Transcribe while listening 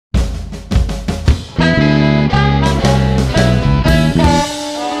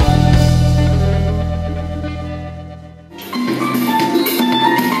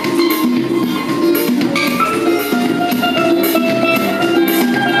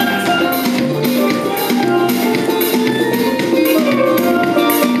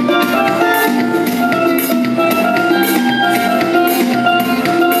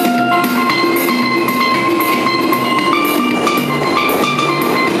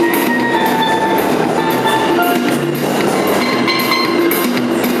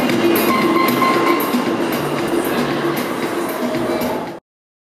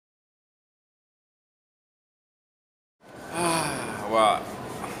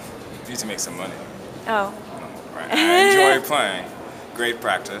for you to make some money. Oh. Right? I enjoy playing. Great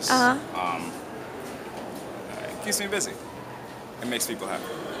practice. Uh-huh. It keeps me busy. It makes people happy.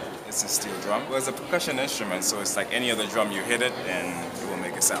 It's a steel drum. Well, it's a percussion instrument, so it's like any other drum. You hit it, and it will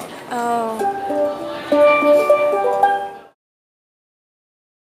make a sound. Oh.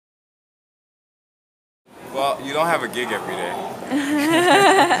 Well, you don't have a gig every day,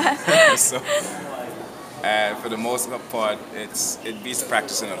 so for the most part, it beats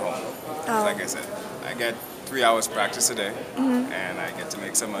practicing at home. Like I Oh. said, I get 3 hours practice a day, and I get to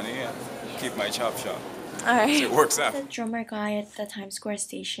make some money and keep my chop shop. So it Alright. works out. The drummer guy at the Times Square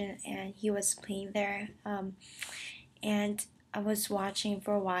station, and he was playing there. And I was watching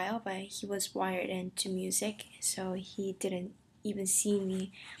for a while, but he was wired into music, so he didn't even see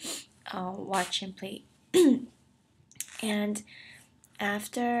me watch him play. And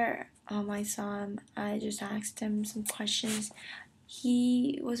after I saw him, I just asked him some questions.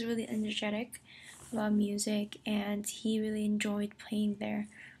 He was really energetic about music, and he really enjoyed playing there.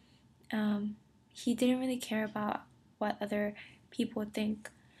 He didn't really care about what other people think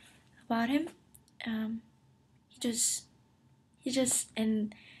about him. Um, he just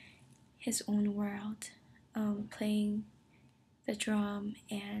in his own world, playing the drum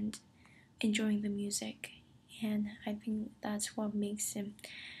and enjoying the music. And I think that's what makes him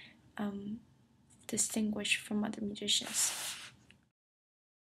distinguished from other musicians.